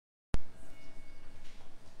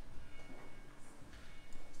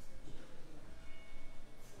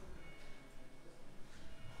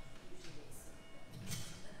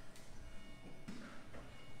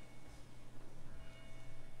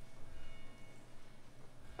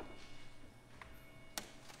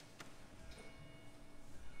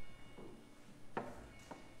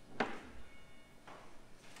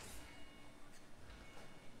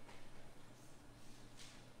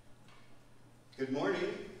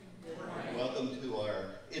Welcome to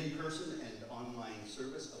our in-person and online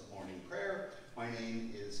service of morning prayer. My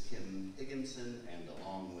name is Kim Higginson, and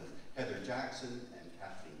along with Heather Jackson and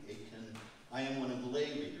Kathleen Aitken, I am one of the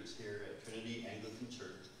lay readers here at Trinity Anglican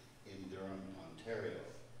Church in Durham, Ontario.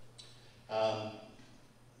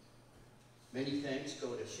 Many thanks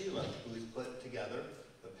go to Sheila, who's put together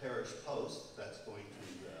the parish post that's going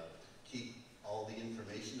to keep all the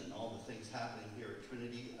information and all the things happening here at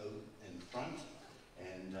Trinity out in front.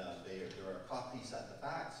 And there are copies at the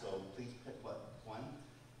back, so please pick one.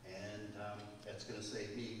 And that's going to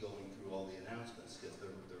save me going through all the announcements because they're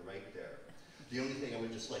right there. The only thing I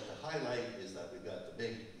would just like to highlight is that we've got the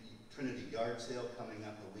big Trinity yard sale coming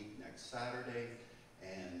up a week next Saturday.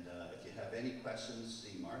 And if you have any questions,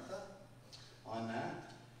 see Martha on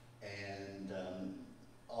that. And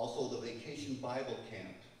also the Vacation Bible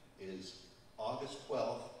Camp is August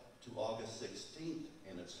 12th to August 16th,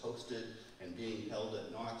 and it's hosted and being held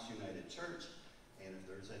at Knox United Church. And if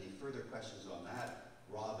there's any further questions on that,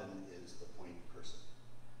 Robin is the point person.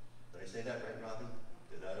 Did I say that right, Robin?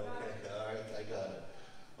 Did that okay? All right, I got it.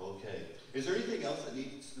 Okay. Is there anything else that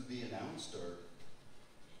needs to be announced, or?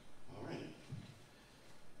 All right.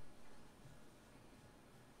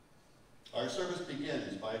 Our service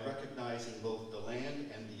begins by recognizing both the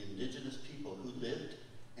land and the indigenous people who lived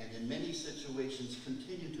and in many situations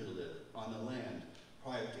continue to live on the land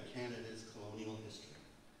prior to Canada's colonial history.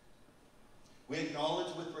 We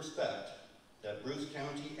acknowledge with respect that Bruce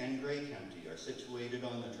County and Grey County are situated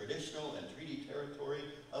on the traditional and treaty territory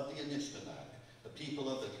of the Anishinaabe, the people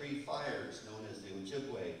of the Three Fires known as the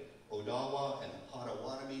Ojibwe, Odawa, and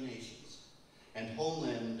Potawatomi nations, and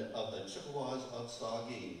homeland of the Chippewas of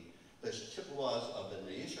Saugeen, the Chippewas of the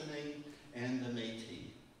Anishinaabe, and the Métis.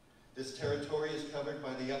 This territory is covered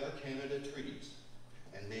by the Upper Canada Treaties,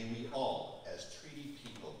 and may we all, as treaty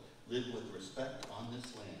people, live with respect on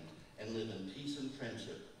this land and live in peace and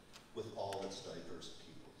friendship with all its diverse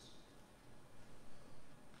peoples.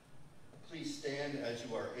 Please stand as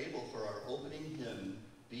you are able for our opening hymn,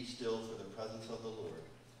 Be Still for the Presence of the Lord.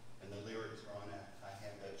 And the lyrics are on a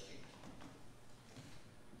handout sheet.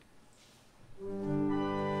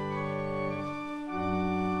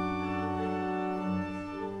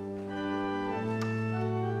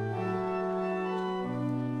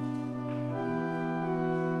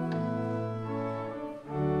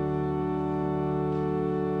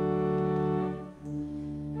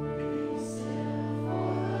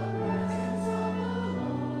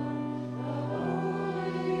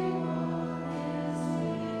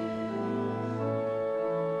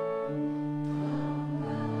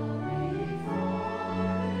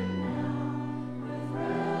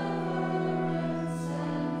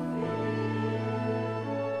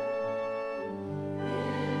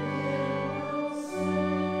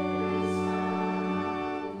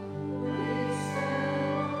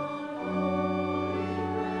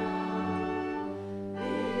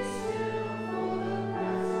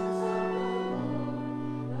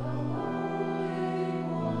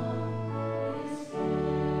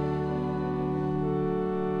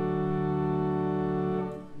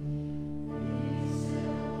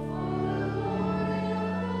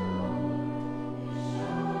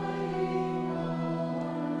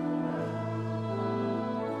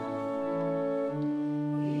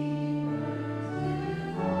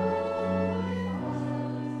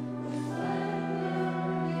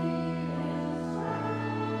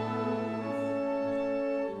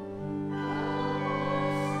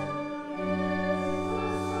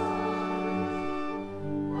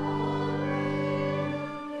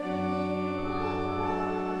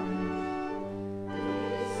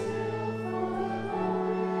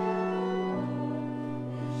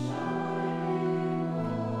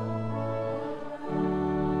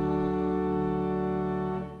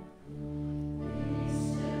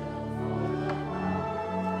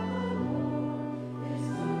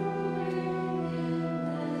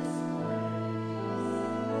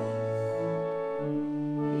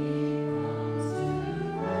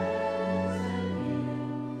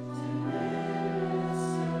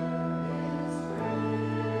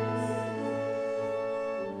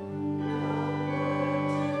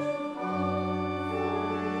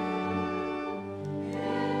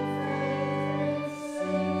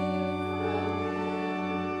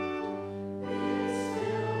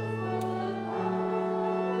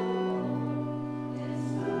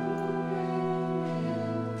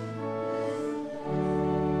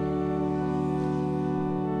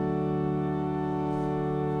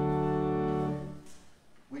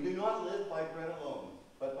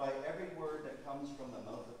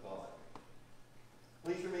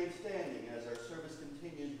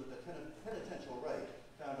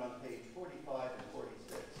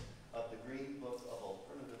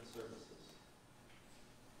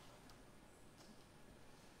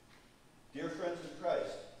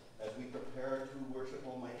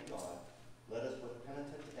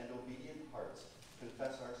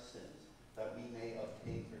 confess our sins, that we may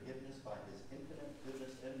obtain forgiveness by his infinite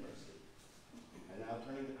goodness and mercy. And now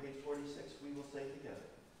turning to page 46, we will say together,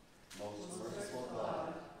 Most merciful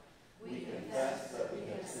God, we confess that we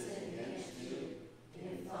have sinned against you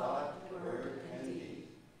in thought, word, and deed,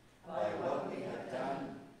 by what we have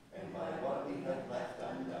done and by what we have left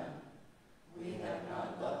undone. We have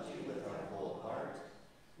not loved you with our whole heart.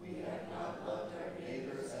 We have not loved our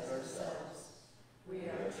neighbors as ourselves. We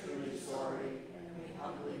are truly sorry, and we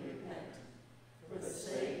humbly repent. For the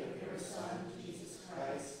sake of your Son, Jesus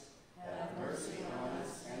Christ, have mercy on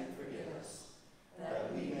us and forgive us,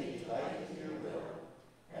 that we may delight in your will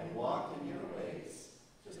and walk in your ways,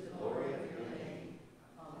 to the glory of your name.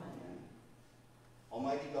 Amen.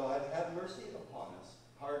 Almighty God, have mercy upon us,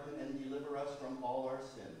 pardon and deliver us from all our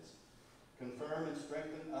sins, confirm and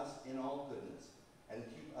strengthen us in all goodness, and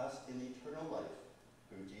keep us in eternal life,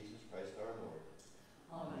 through Jesus Christ our Lord.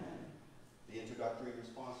 Amen. The introductory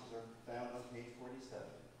responses are found on page 47.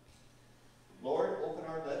 Lord, open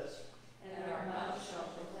our lips, and our mouth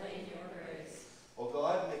shall proclaim your praise. O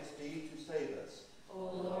God, make speed to save us. O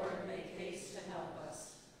Lord, make haste to help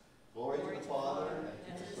us. Glory to the Father,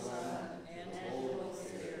 and to the Son, and to the Holy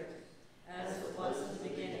Spirit, as it was in the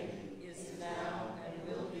beginning, is now, and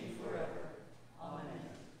will be forever.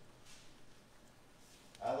 Amen.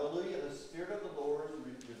 Alleluia, the Spirit of the Lord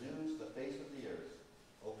renews the face of the earth.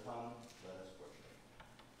 O come, let us worship.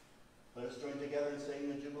 Let us join together in saying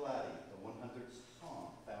the Jubilate, the 100th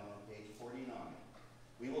song, found on page 49.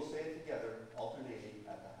 We will say it together, alternating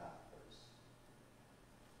at the half verse.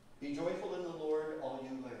 Be joyful in the Lord, all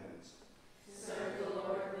you lands. Serve the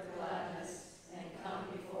Lord with gladness, and come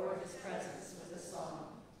before his presence with a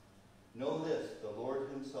song. Know this, the Lord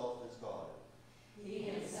himself is God. He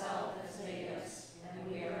himself has made us,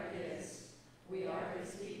 and we are his. We are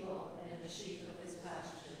his people, and the sheep of his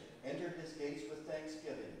pasture. Enter his gates with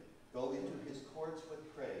thanksgiving. Go into his courts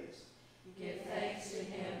with praise. Give thanks to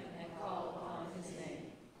him and call upon his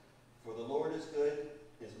name. For the Lord is good,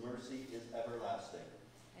 his mercy is everlasting.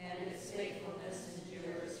 And his faithfulness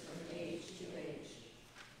endures from age to age.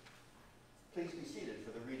 Please be seated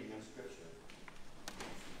for the reading of Scripture.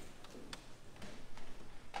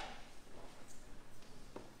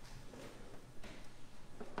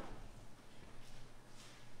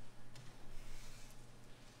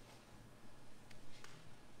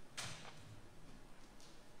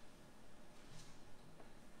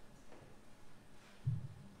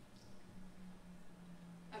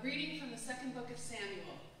 A reading from the second book of Samuel.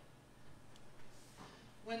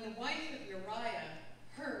 When the wife of Uriah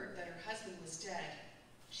heard that her husband was dead,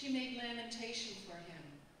 she made lamentation for him.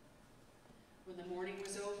 When the mourning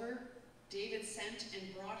was over, David sent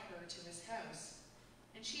and brought her to his house,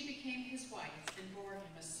 and she became his wife and bore him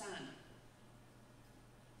a son.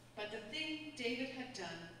 But the thing David had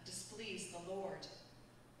done displeased the Lord,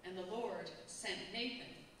 and the Lord sent Nathan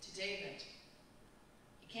to David.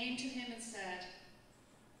 He came to him and said,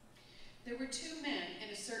 There were two men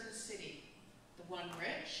in a certain city, the one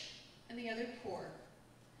rich and the other poor.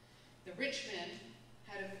 The rich man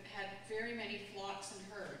had very many flocks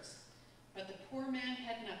and herds, but the poor man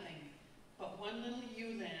had nothing but one little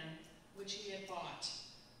ewe lamb which he had bought.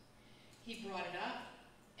 He brought it up,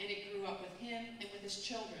 and it grew up with him and with his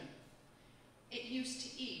children. It used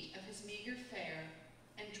to eat of his meager fare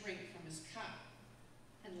and drink from his cup,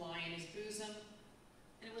 and lie in his bosom,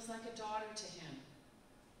 and it was like a daughter to him.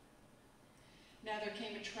 Now there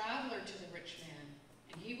came a traveler to the rich man,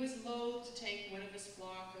 and he was loath to take one of his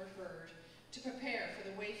flock or herd to prepare for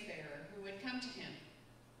the wayfarer who had come to him.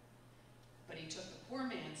 But he took the poor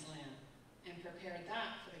man's lamb and prepared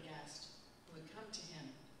that for the guest who had come to him.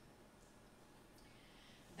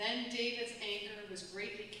 Then David's anger was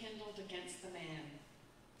greatly kindled against the man.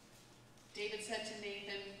 David said to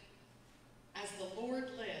Nathan, As the Lord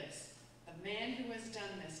lives, the man who has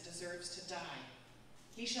done this deserves to die.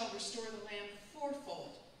 He shall restore the lamb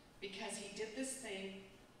fourfold, because he did this thing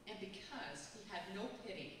and because he had no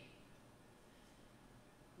pity.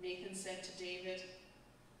 Nathan said to David,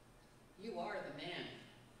 You are the man.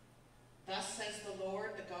 Thus says the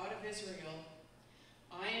Lord, the God of Israel,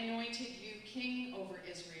 I anointed you king over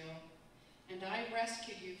Israel, and I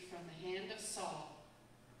rescued you from the hand of Saul.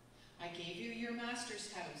 I gave you your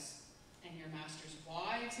master's house and your master's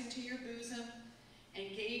wives into your bosom,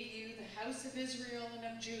 and gave you the house of Israel and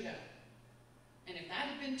of Judah. And if that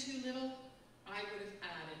had been too little, I would have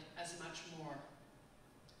added as much more.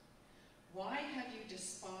 Why have you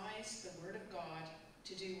despised the word of God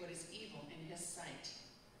to do what is evil in his sight?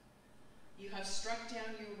 You have struck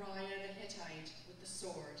down Uriah the Hittite with the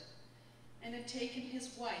sword, and have taken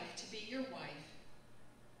his wife to be your wife,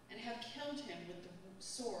 and have killed him with the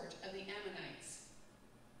sword of the Ammonites.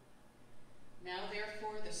 Now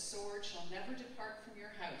therefore the sword shall never depart from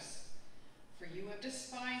your house, for you have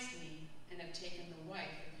despised me, and have taken the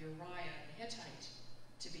wife of Uriah the Hittite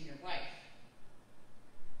to be your wife.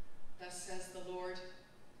 Thus says the Lord,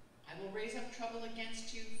 I will raise up trouble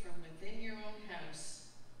against you from within your own house,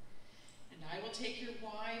 and I will take your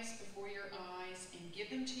wives before your eyes and give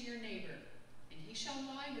them to your neighbor, and he shall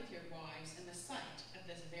lie with your wives in the sight of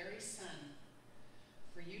this very sun.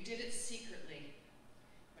 For you did it secretly,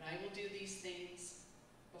 but I will do these things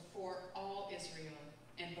before all Israel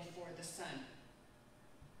and before the sun.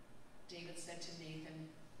 David said to Nathan,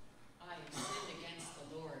 I have sinned against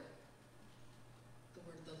the Lord. The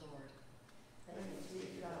word of the Lord. Thanks be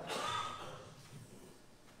to God.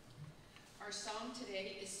 Our psalm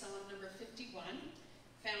today is Psalm number 51,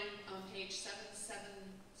 found on page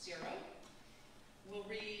 770. We'll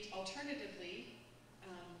read alternatively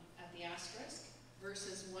at the asterisk,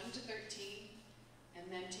 verses 1 to 13,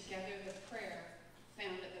 and then together the prayer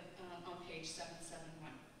found at on page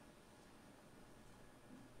 771.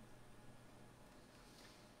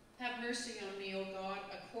 Have mercy on me, O God,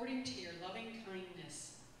 according to your loving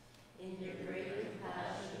kindness. In your great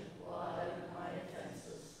compassion, blot out my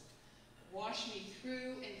offenses, Wash me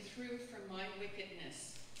through and through from my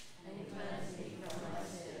wickedness. and cleanse me from my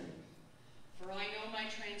sin. For I know my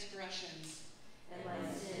transgressions. And my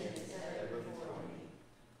sin is ever before me,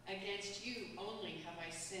 Against you only have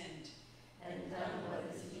I sinned. and done what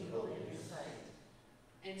is evil in your sight,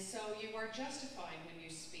 And so you are justified when you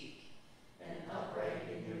speak. and upright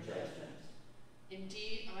in your judgment.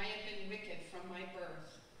 Indeed, I have been wicked from my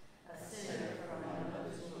birth. A sinner from my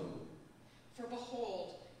mother's womb, For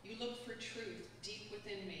behold, you look for truth deep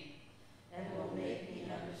within me. and will make me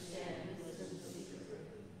understand wisdom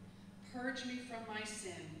secretly. Purge me from my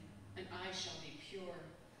sin, and I shall be pure.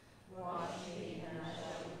 Wash me, and I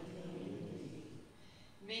shall be clean indeed.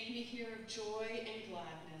 Make me hear of joy and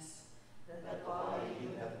gladness. That the body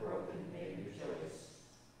you have broken may rejoice,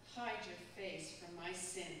 Hide your face from my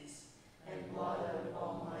sins. and blot out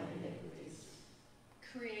all my iniquities,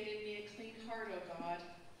 Create in me a clean heart, O God.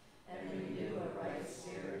 and renew a right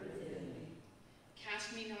spirit within me.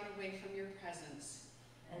 Cast me not away from your presence.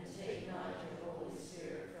 And take not your Holy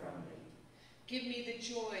Spirit from me, Give me the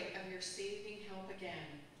joy of your saving help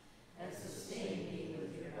again. and sustain me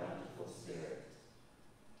with your bountiful Spirit.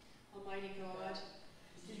 Almighty God,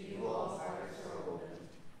 To you all hearts are open,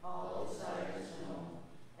 all desires known,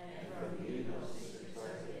 and from you no secrets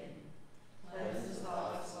are hidden. Cleanse the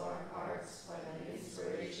thoughts of our hearts by the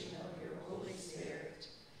inspiration of your Holy Spirit,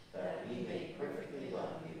 that we may perfectly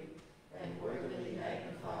love you and worthily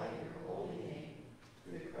magnify your holy name,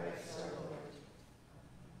 through Christ our Lord.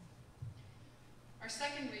 our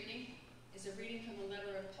second reading is a reading from the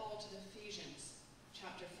letter of Paul to the Ephesians,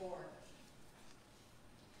 chapter 4.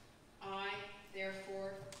 I,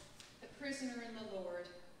 therefore, the prisoner in the Lord,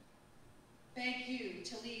 beg you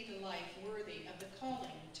to lead a life worthy of the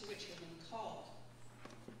calling to which you have been called,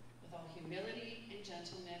 with all humility and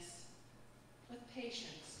gentleness, with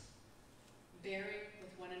patience, bearing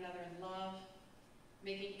with one another in love,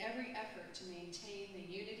 making every effort to maintain the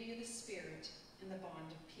unity of the Spirit in the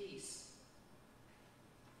bond of peace.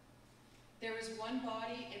 There is one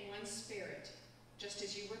body and one Spirit, just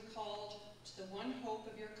as you were called to the one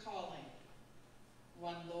hope of your calling,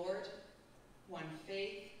 one Lord, one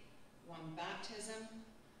faith, one baptism,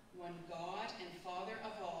 one God and Father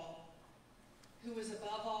of all, who is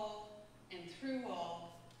above all and through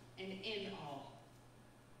all and in all.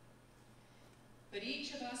 But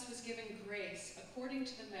each of us was given grace according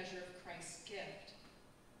to the measure of Christ's gift.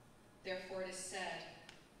 Therefore it is said,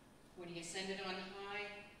 when he ascended on high,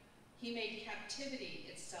 he made captivity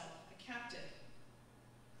itself a captive.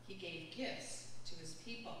 He gave gifts to his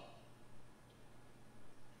people.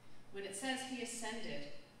 When it says he ascended,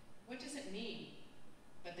 what does it mean?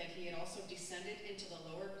 But that he had also descended into the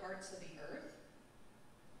lower parts of the earth?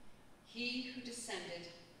 He who descended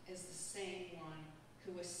is the same one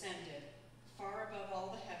who ascended far above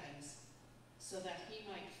all the heavens, so that he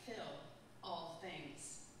might fill all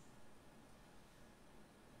things.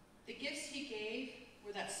 The gifts he gave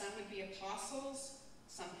were that some would be apostles,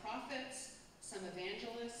 some prophets, some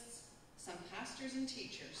evangelists, some pastors and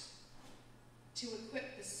teachers, to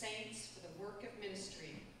equip the saints for the work of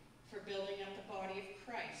ministry, for building up the body of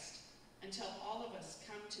Christ, until all of us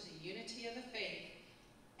come to the unity of the faith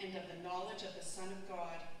and of the knowledge of the Son of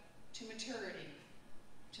God, to maturity,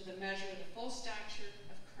 to the measure of the full stature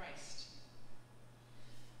of Christ.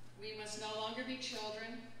 We must no longer be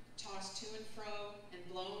children, tossed to and fro and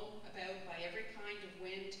blown about by every kind of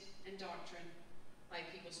wind and doctrine, by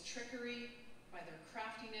people's trickery, by their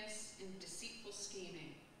craftiness and deceitful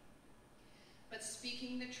scheming. But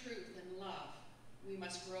speaking the truth in love, we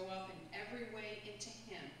must grow up in every way into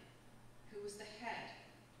him, who is the head,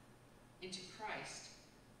 into Christ,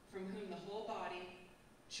 from whom the whole body,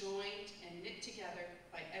 joined and knit together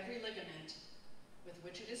by every ligament with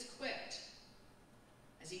which it is equipped,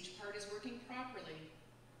 as each part is working properly,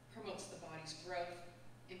 promotes the body's growth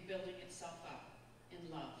in building itself up in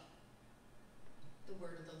love. The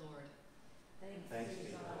word of the Lord. Thanks be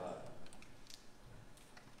to God.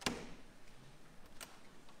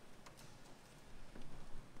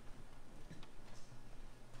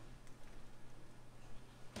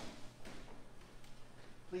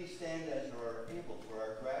 Please stand as you are able for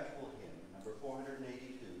our gradual hymn, number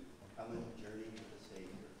 482, Come and Journey with the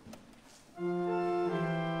Savior.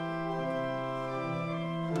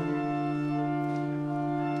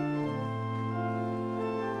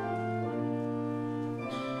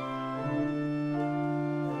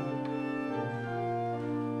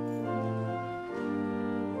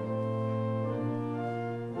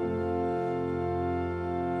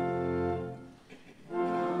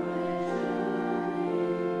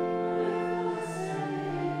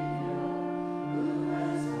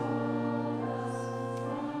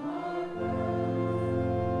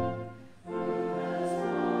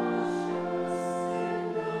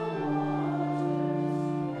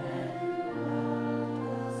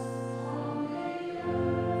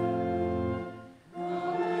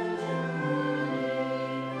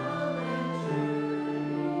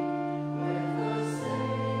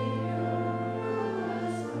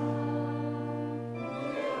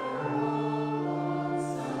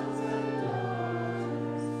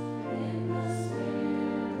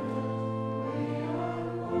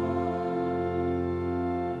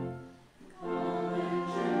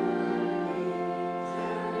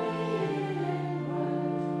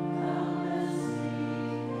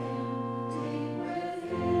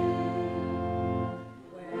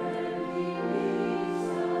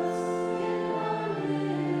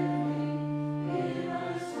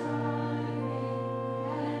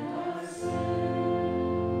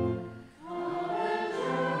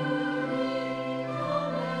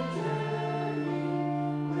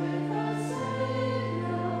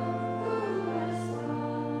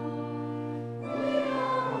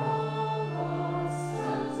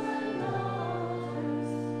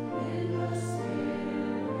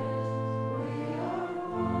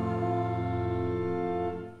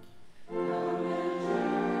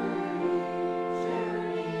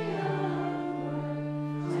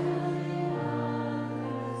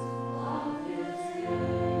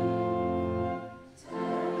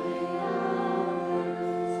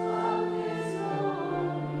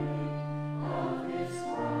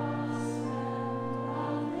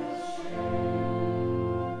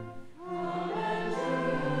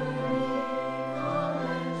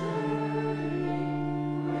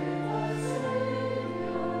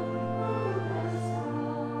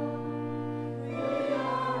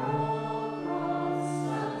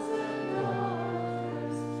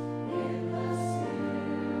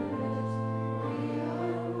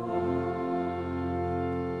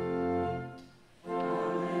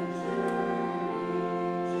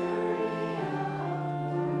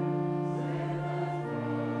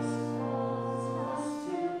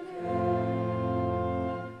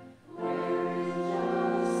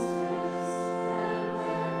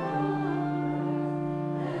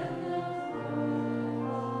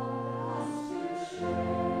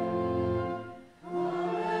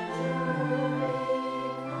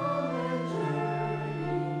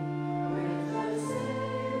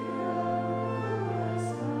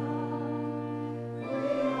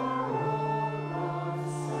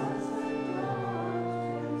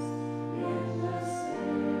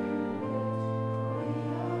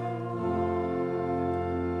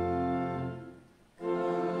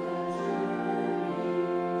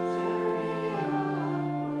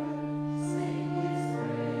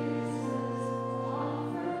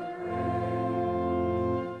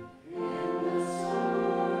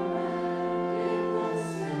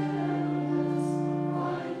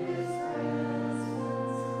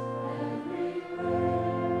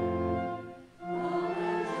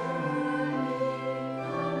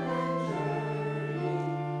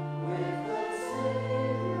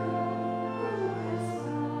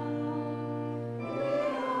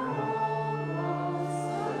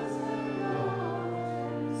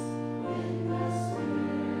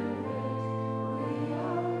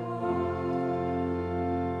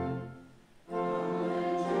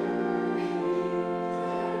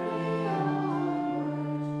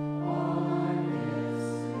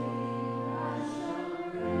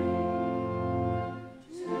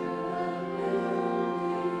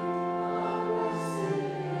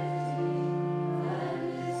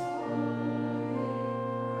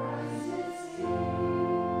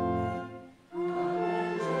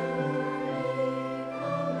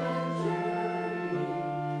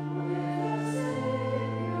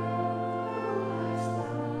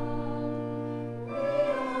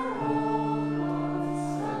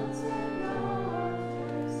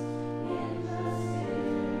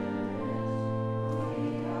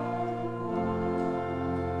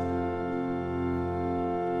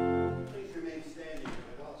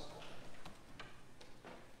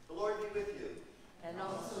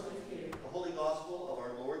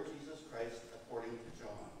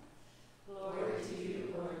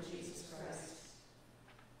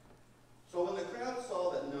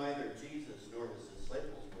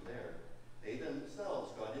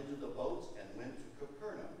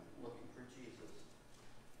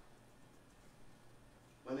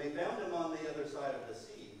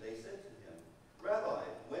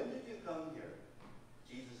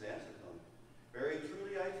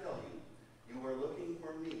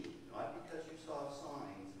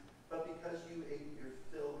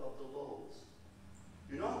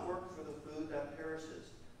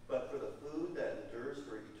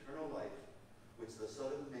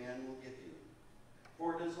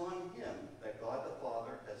 him that God the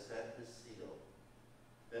Father has set his seal.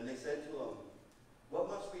 Then they said to him, "What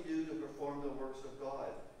must we do to perform the works of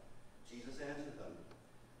God?" Jesus answered them,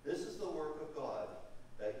 "This is the work of God,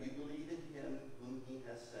 that you believe in him whom he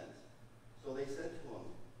has sent." So they said to him,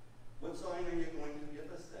 "What sign are you going to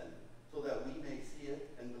give us then, so that we may see it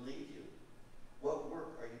and believe you? What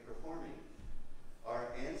work are you performing?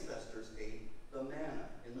 Our ancestors ate the manna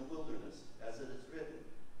in the wilderness, as it is written,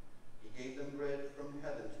 'He gave them bread from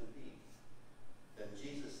heaven to eat.'" Then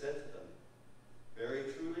Jesus said to them,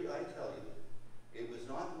 "Very truly I tell you, it was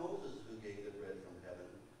not Moses who gave the bread from heaven,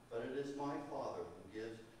 but it is my Father who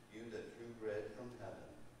gives you the true bread from heaven.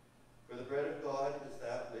 For the bread of God is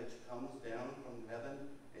that which comes down from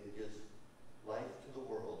heaven and gives life to the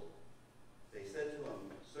world." They said to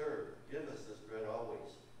him, "Sir, give us this bread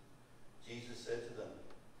always." Jesus said to them,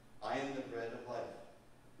 "I am the bread of life.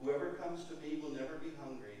 Whoever comes to me will never be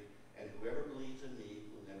hungry, and whoever believes in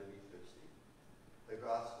me will never be thirsty." The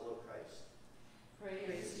Gospel of Christ.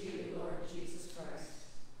 Praise to you, Lord Jesus Christ.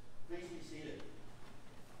 Please be seated.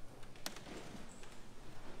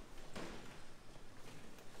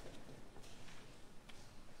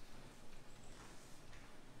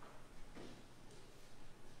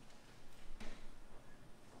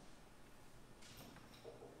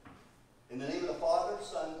 In the name of the Father,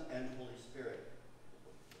 Son, and Holy Spirit.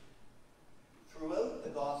 Throughout the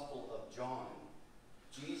Gospel of John,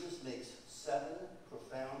 Jesus makes 7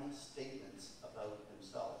 profound statements about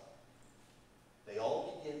himself. They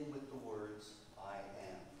all begin with the words, "I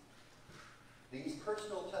am." These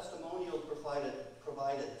personal testimonials provide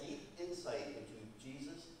a deep insight into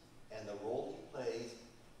Jesus and the role he plays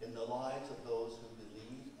in the lives of those who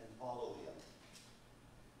believe and follow him.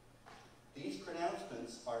 These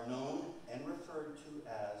pronouncements are known and referred to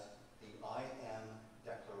as the I am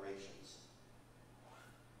declarations.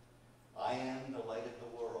 I am the light of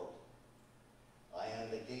the world. I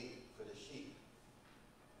am the gate for the sheep.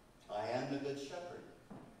 I am the good shepherd.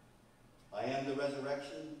 I am the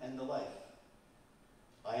resurrection and the life.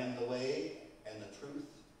 I am the way and the truth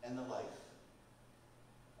and the life.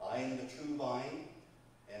 I am the true vine,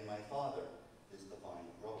 and my Father is the vine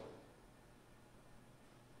grower.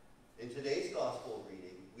 In today's gospel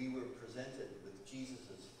reading, we were presented with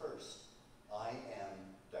Jesus' first I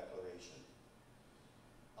am declaration.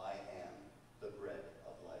 I am the bread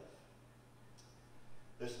of life.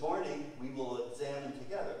 This morning, we will examine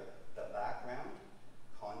together the background,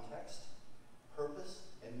 context, purpose,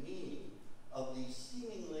 and meaning of these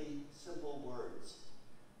seemingly simple words.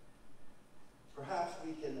 Perhaps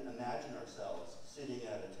we can imagine ourselves sitting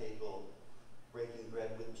at a table breaking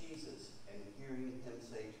bread with Jesus and hearing him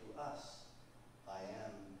say to us, "I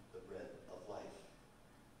am the bread of life."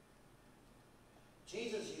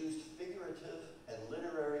 Jesus used figurative and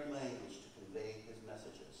literary language to convey his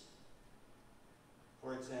messages.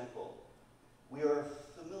 For example, we are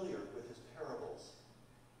familiar with his parables.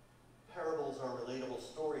 Parables are relatable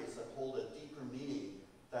stories that hold a deeper meaning,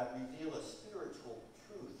 that reveal a spiritual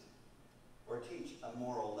truth, or teach a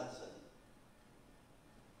moral lesson.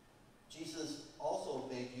 Jesus also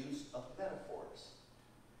made use of metaphors.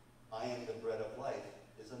 I am the bread of life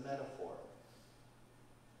is a metaphor.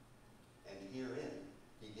 And herein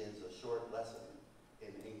begins a short lesson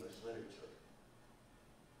in English literature.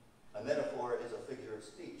 A metaphor is a figure of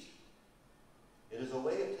speech. It is a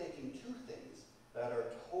way of taking two things that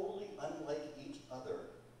are totally unlike each other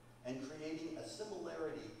and creating a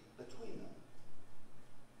similarity between them.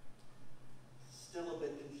 Still a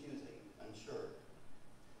bit confusing, I'm sure.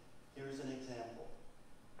 Here's an example.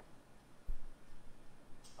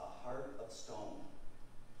 A heart of stone.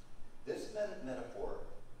 This metaphor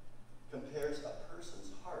compares a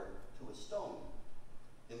person's heart to a stone,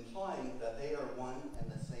 implying that they are one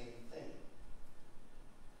and the same thing.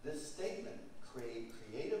 This statement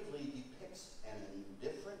creatively depicts an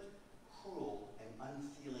indifferent, cruel, and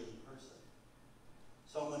unfeeling person.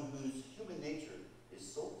 Someone whose human nature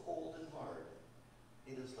is so cold and hard,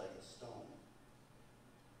 it is like a stone.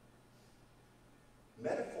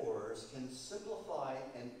 Metaphors can simplify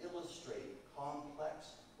and illustrate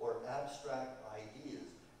complex or abstract ideas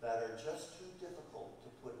that are just too difficult to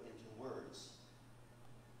put into words.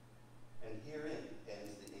 And herein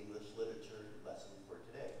ends the English literature lesson for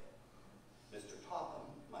today. Mr. Topham,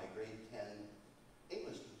 my grade 10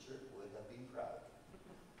 English teacher, would have been proud.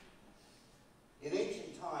 In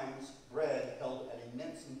ancient times, bread held an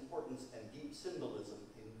immense importance and deep symbolism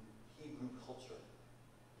in Hebrew culture.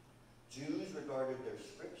 Jews regarded their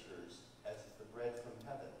scriptures as the bread from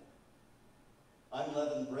heaven.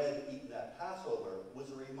 Unleavened bread eaten at Passover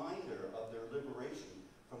was a reminder of their liberation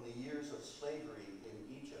from the years of slavery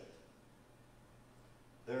in Egypt.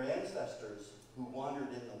 Their ancestors who wandered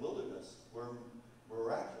in the wilderness were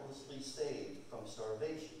miraculously saved from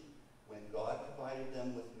starvation when God provided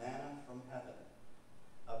them with manna from heaven,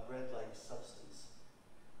 a bread-like substance.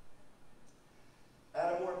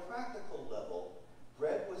 At a more practical level,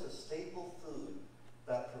 bread was a staple food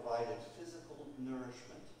that provided physical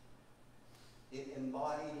nourishment. It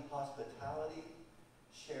embodied hospitality,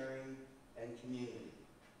 sharing, and community.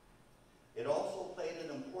 It also played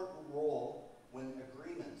an important role when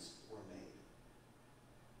agreements were made.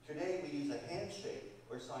 Today we use a handshake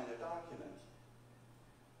or sign a document.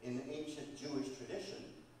 In the ancient Jewish tradition,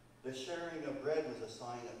 the sharing of bread was a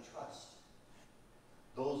sign of trust.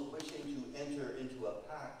 Those wishing to enter into a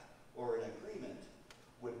pact or an agreement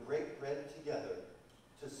would break bread together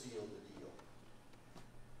to seal the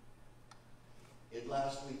deal. In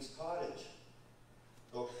last week's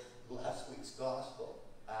gospel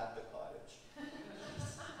at the cottage,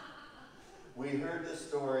 we heard the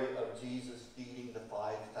story of Jesus feeding the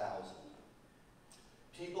 5,000.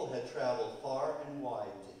 People had traveled far and wide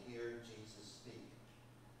to hear Jesus speak.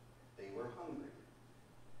 They were hungry.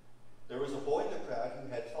 There was a boy in the crowd who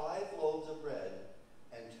had 5 loaves of bread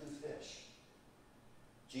and 2 fish.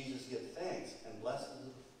 Jesus gives thanks and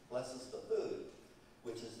blesses the food,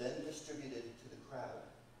 which is then distributed to the crowd.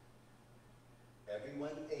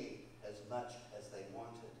 Everyone ate as much as they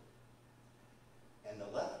wanted, and the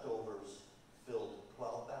leftovers filled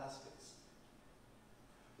 12 baskets.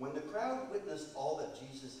 When the crowd witnessed all that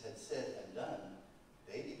Jesus had said and done,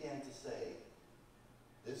 they began to say,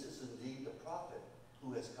 "This is indeed the prophet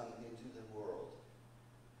who has come into the world."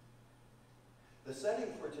 The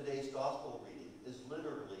setting for today's gospel reading is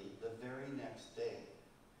literally the very next day.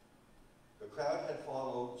 The crowd had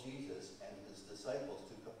followed Jesus and his disciples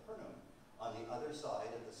to Capernaum on the other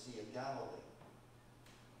side of the Sea of Galilee.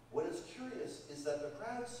 What is curious is that the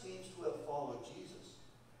crowd seems to have followed Jesus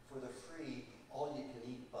for the free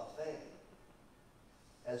all-you-can-eat buffet.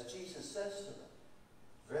 As Jesus says to them,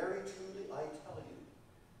 "Very truly I tell you,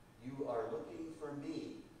 you are looking for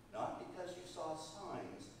me, not because you saw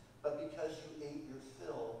signs, but because you ate your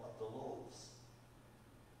fill of the loaves."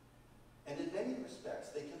 And in many respects,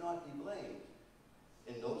 they cannot be blamed.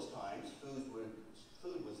 In those times, food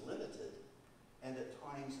was limited and at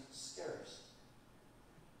times scarce.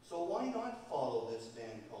 So why not follow this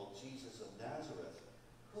man called Jesus of Nazareth,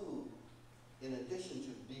 who, in addition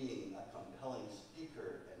to being a compelling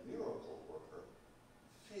speaker and miracle worker,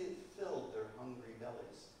 filled their hungry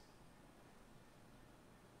bellies?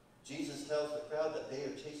 Jesus tells the crowd that they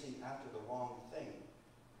are chasing after the wrong thing.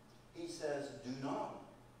 He says, "Do not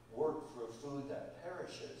work for food that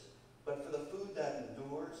perishes, but for the food that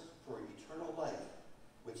endures for eternal life,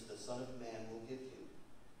 which the Son of Man will give you."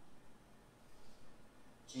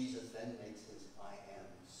 Jesus then makes his "I am"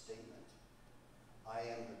 statement. "I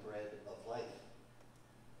am the bread of life.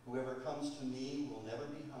 Whoever comes to me will never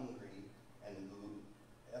be hungry, and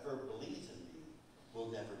whoever believes in me will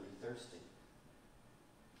never be thirsty."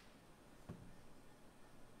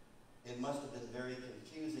 It must have been very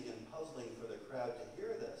confusing and puzzling for the crowd to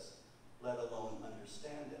hear this, let alone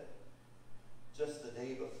understand it. Just the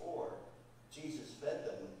day before, Jesus fed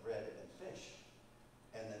them with bread and fish.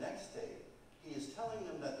 And the next day, he is telling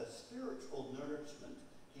them that the spiritual nourishment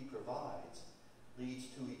he provides leads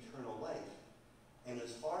to eternal life and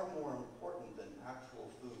is far more important than actual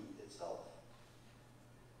food itself.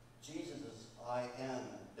 Jesus' "I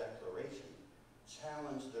am" declaration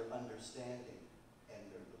challenged their understanding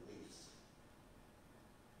and their beliefs.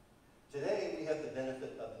 Today, we have the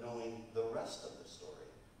benefit of knowing the rest of the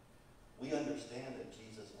story. We understand that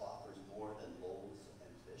Jesus offers more than loaves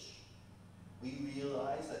and fish. We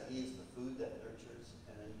realize that he is the food that nurtures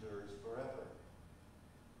and endures forever.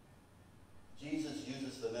 Jesus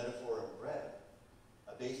uses the metaphor of bread,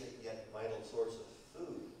 a basic yet vital source of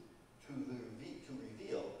food, to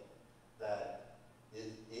reveal that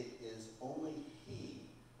it is only he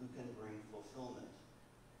who can bring fulfillment.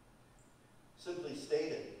 Simply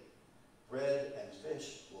stated, bread and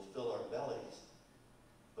fish will fill our bellies,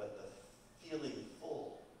 but the feeling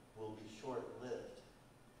full will be short-lived.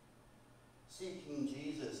 Seeking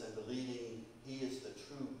Jesus and believing he is the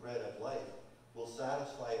true bread of life will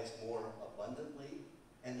satisfy us more abundantly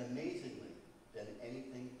and amazingly than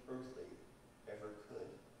anything earthly ever could.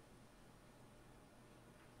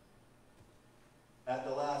 At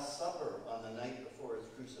the Last Supper on the night before his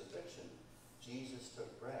crucifixion, Jesus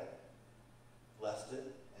took bread, blessed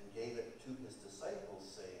it, and gave it to his disciples,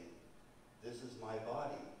 saying, "This is my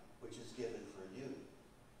body, which is given for you."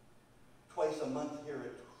 Twice a month here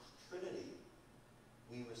at Trinity,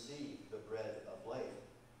 we receive the bread of life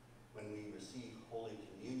when we receive Holy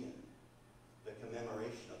Communion, the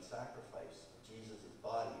commemoration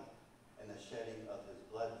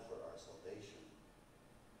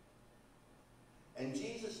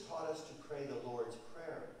pray the Lord's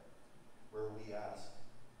Prayer, where we ask,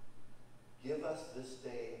 "Give us this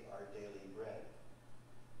day our daily bread."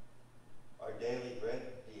 Our daily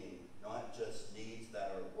bread being not just needs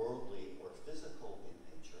that are worldly or physical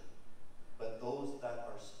in nature, but those that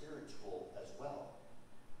are spiritual as well.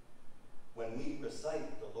 When we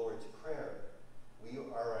recite the Lord's Prayer, we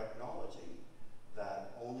are acknowledging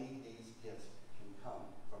that only these gifts can come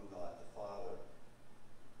from God the Father.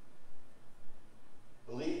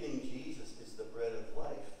 Believing Jesus is the bread of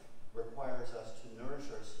life requires us to nourish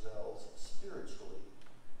ourselves spiritually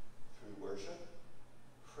through worship,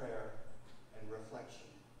 prayer, and reflection.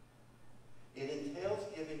 It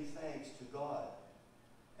entails giving thanks to God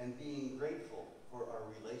and being grateful for our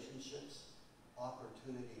relationships,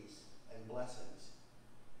 opportunities, and blessings.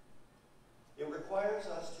 It requires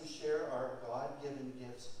us to share our God-given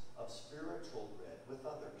gifts of spiritual bread with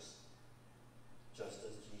others, just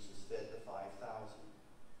as Jesus fed the 5,000.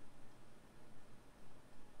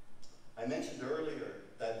 I mentioned earlier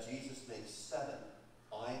that Jesus makes 7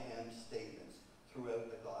 I am statements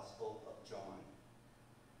throughout the Gospel of John.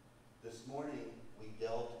 This morning, we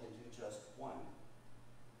delved into just one.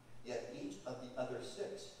 Yet each of the other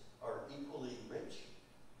 6 are equally rich,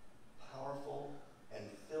 powerful,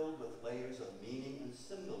 and filled with layers of meaning and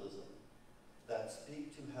symbolism that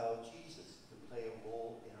speak to how Jesus can play a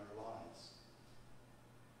role in our lives.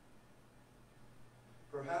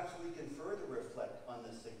 Perhaps we can further reflect on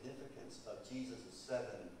the significance of Jesus'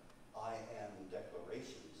 7 I am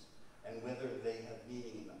declarations and whether they have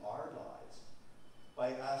meaning in our lives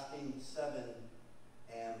by asking 7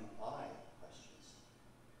 am I questions.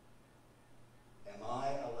 Am I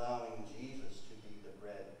allowing Jesus to be the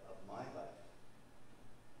bread of my life?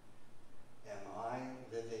 Am I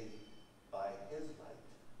living by his light?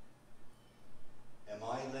 Am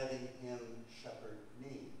I letting him shepherd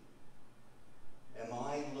me? Am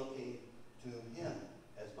I looking to him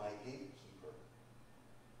as my gatekeeper?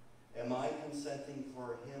 Am I consenting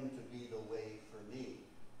for him to be the way for me?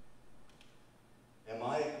 Am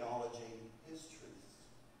I acknowledging his truths?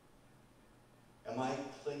 Am I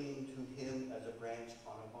clinging to him as a branch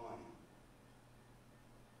on a vine?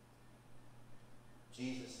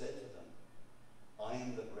 Jesus said to them, I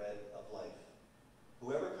am the bread of life.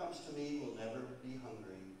 Whoever comes to me will never be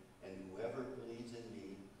hungry, and whoever believes in me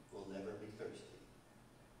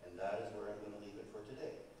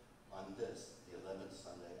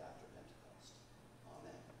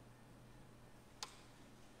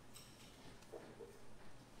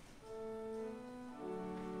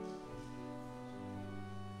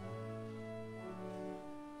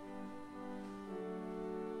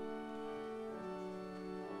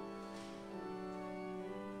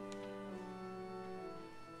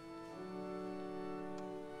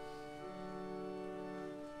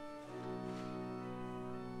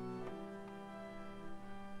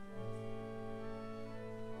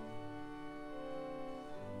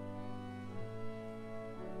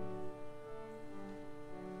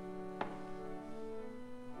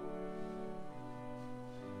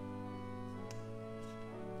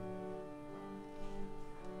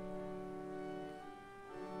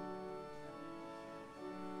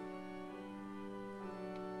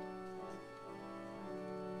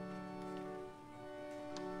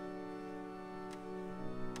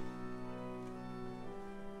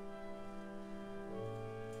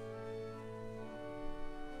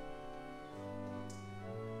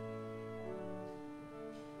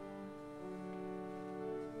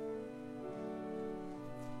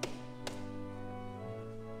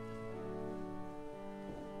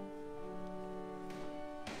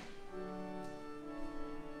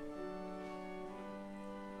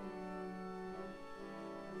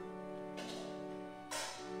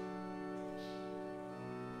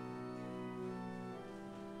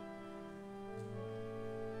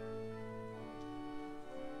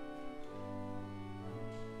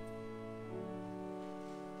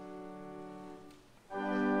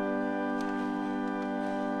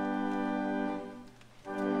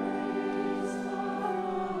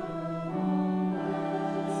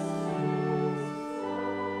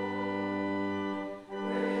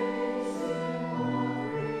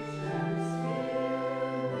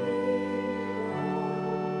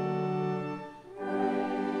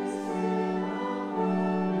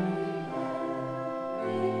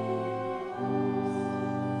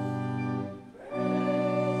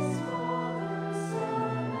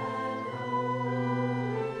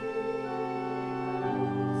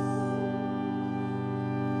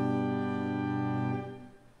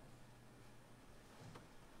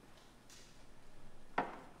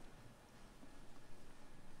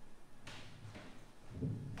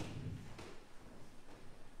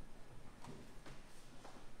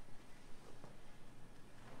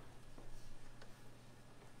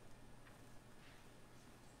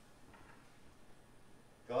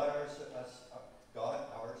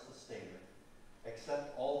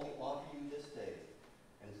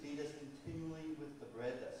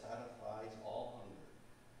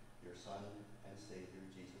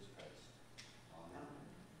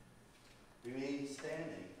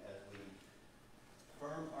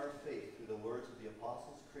words of the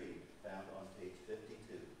Apostles' Creed found on page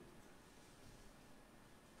 52.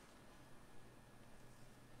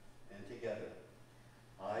 And together,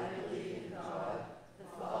 I believe in God, the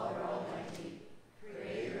Father Almighty,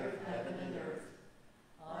 creator of heaven and earth.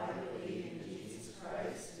 I believe in Jesus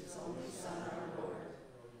Christ, his only Son, our Lord.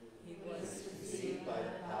 He was conceived by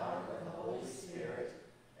the power of the Holy Spirit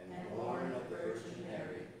and born of the Virgin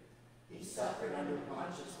Mary. He suffered under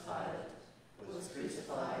Pontius Pilate, was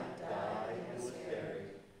crucified, died, and was buried.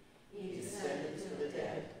 He descended to the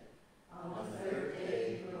dead. On the third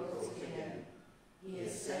day he rose again. He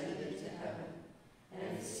ascended into heaven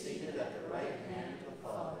and is seated at the right hand of the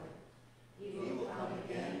Father. He will come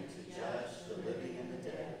again to judge the living and the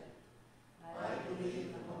dead. I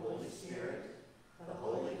believe in the Holy Spirit, the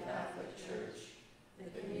Holy Catholic Church,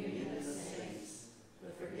 the communion of the saints,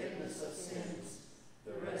 the forgiveness of sins,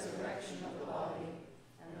 the resurrection of the body,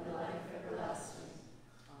 and the life everlasting.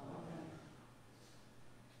 Amen.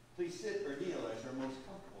 Please sit or kneel as you're most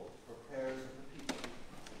comfortable for prayers of the people.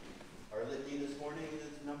 Our litany this morning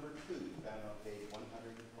is number 2, found on page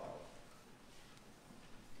 112.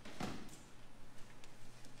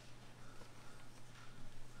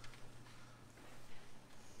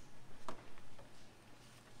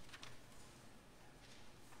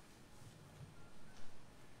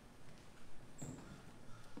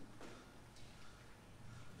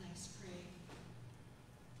 Let's pray.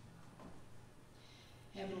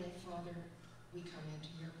 Heavenly Father, we come into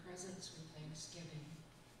your presence with thanksgiving.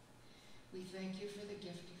 We thank you for the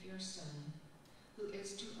gift of your Son, who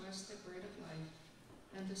is to us the bread of life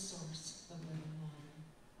and the source of living water.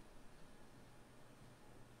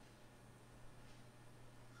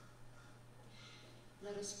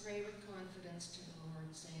 Let us pray with confidence to the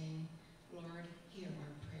Lord, saying, Lord, hear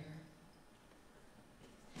our prayer.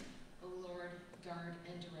 O Lord, guard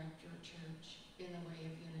and direct your church in the way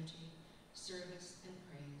of unity, service, and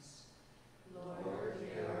praise. Lord,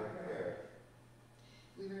 hear our prayer.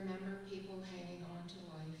 We remember people hanging on to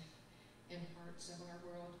life in parts of our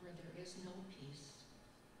world where there is no peace.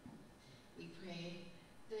 We pray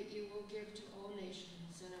that you will give to all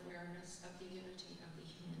nations an awareness of the unity of the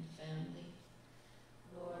human family.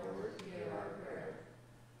 Lord, hear our prayer.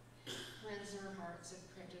 Cleanse our hearts of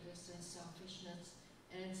prejudice and selfishness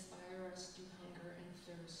and inspire us to hunger and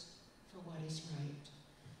thirst for what is right.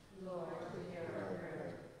 Lord, hear our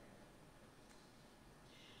prayer.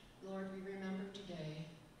 Lord, we remember today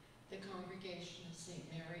the congregation of St.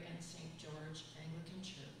 Mary and St. George Anglican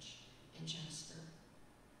Church in Jasper.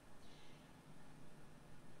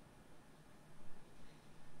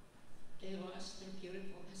 They lost their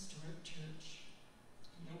beautiful historic church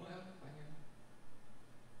and the wildfire.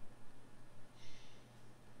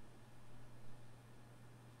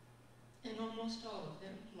 And almost all of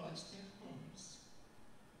them lost their homes.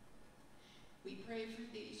 We pray for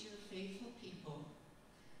these, your faithful people,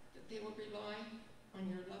 that they will rely on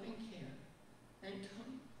your loving care and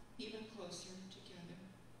come even closer together.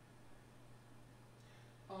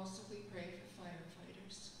 Also, we pray for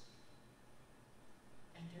firefighters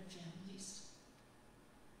and their families.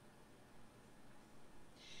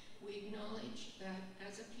 We acknowledge that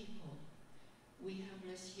as a people, we have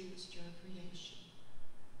misused your creation,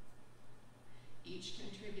 each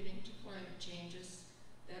contributing to climate changes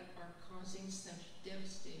that are causing such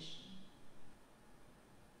devastation.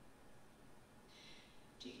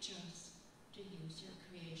 Teach us to use your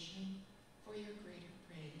creation for your greater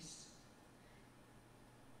praise,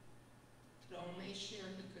 that all may share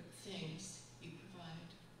the good things you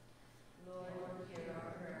provide. Lord, hear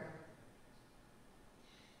our prayer.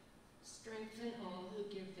 Strengthen all who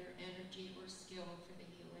give their energy or skill for the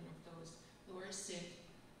healing of those who are sick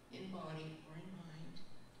in body or in mind.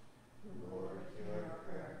 Lord, hear our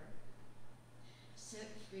prayer.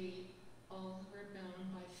 Set free all who are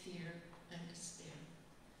bound by fear and despair.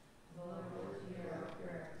 Lord, hear our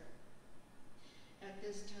prayer. At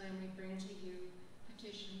this time, we bring to you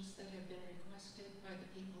petitions that have been requested by the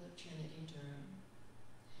people of Trinity Durham.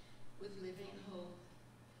 With living hope,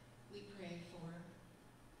 we pray for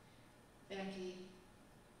Becky,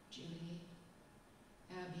 Judy,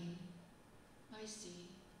 Abby, Icy,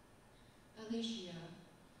 Alicia,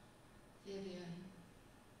 Vivian,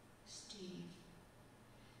 Steve,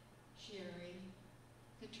 Sherry,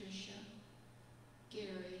 Patricia,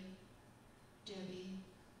 Gary, Debbie.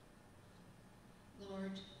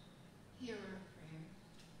 Lord, hear our prayer.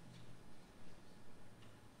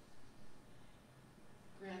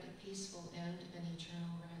 Grant a peaceful end and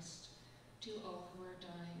eternal rest to all who are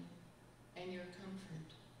dying, and your comfort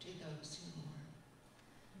to those who mourn.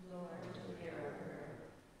 Lord, hear our prayer.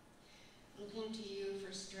 Looking to you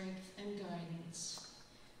for strength and guidance,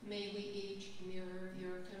 May we each mirror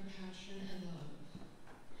your compassion and love,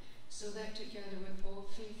 so that together with all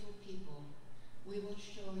faithful people, we will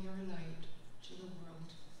show your light to the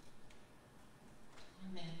world.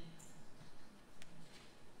 Amen.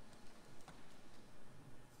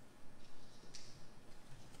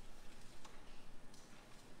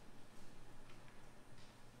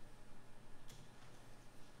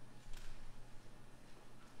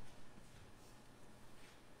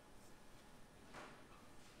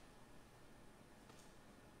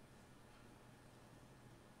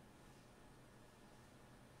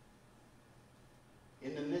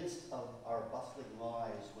 In the midst of our bustling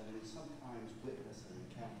lives, when we sometimes witness and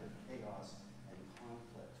encounter chaos and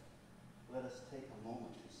conflict, let us take a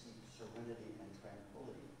moment to seek serenity and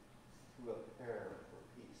tranquility through a prayer for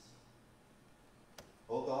peace.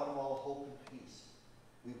 O God of all hope and peace,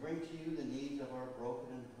 we bring to you the needs of our broken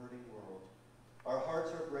and hurting world. Our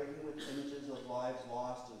hearts are breaking with images of lives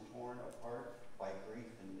lost and torn apart by grief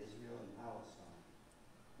in Israel and Palestine.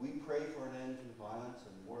 We pray for an end to violence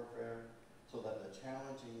and warfare, so that the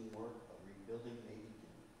challenging work of rebuilding may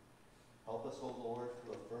begin. Help us, O Lord,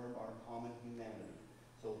 to affirm our common humanity,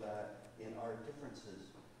 so that in our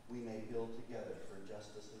differences we may build together for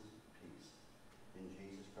justice and peace. In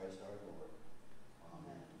Jesus Christ our Lord.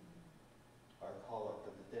 Amen. Our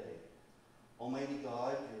collect of the day. Almighty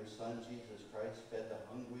God, your Son Jesus Christ fed the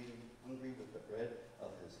hungry with the bread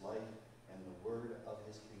of his life and the word of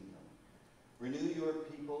his kingdom. Renew your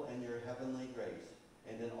people and your heavenly grace,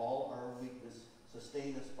 and in all our weakness,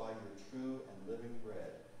 sustain us by your true and living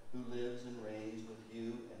bread, who lives and reigns with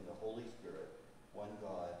you and the Holy Spirit, one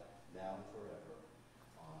God, now and forever.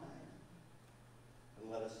 Amen. And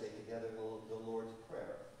let us say together the Lord's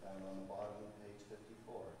Prayer, found on the bottom of page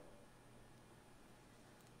 54.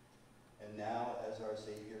 And now, as our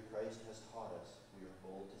Savior Christ has taught us, we are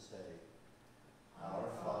bold to say, Our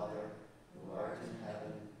Father, who art in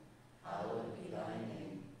heaven, hallowed be thy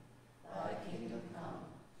name. Thy kingdom come,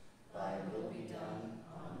 thy will be done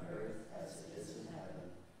on earth as it is in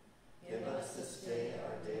heaven. Give us this day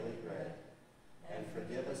our daily bread, and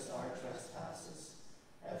forgive us our trespasses,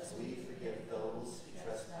 as we forgive those who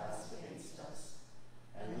trespass against us.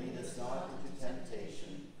 And lead us not into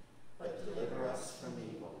temptation, but deliver us from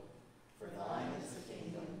evil. For thine is the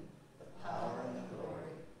kingdom, the power, and the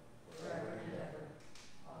glory,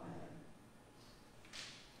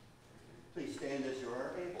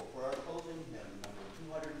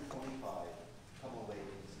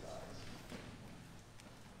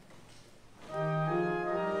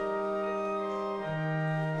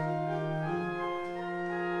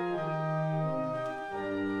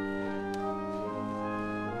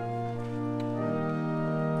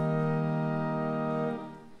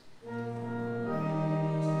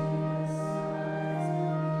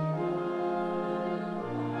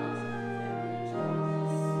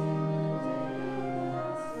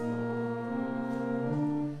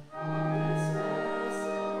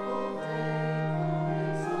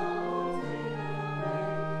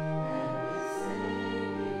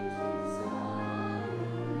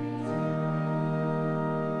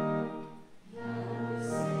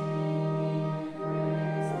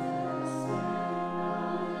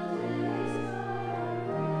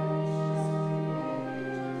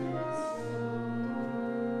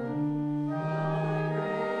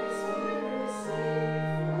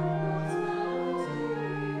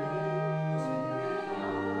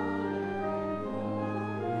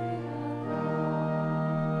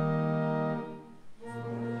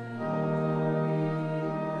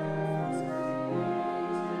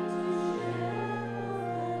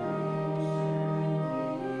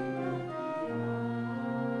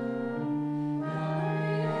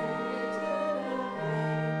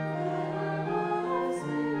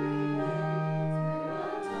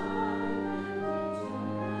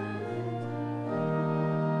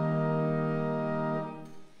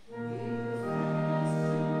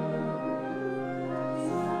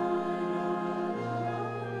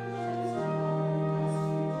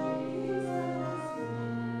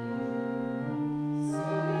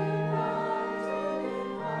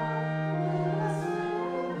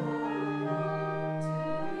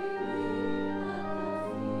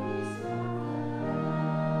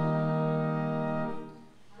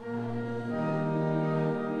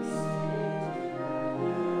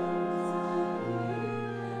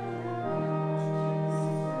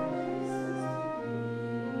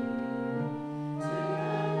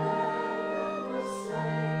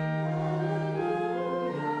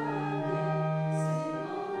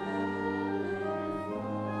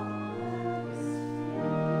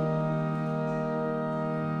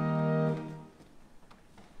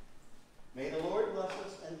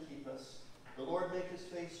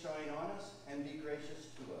 face shine on us and be gracious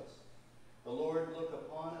to us. The Lord look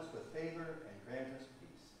upon us with favor and grant us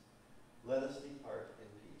peace. Let us depart in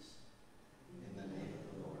peace. In the name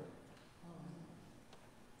of the Lord.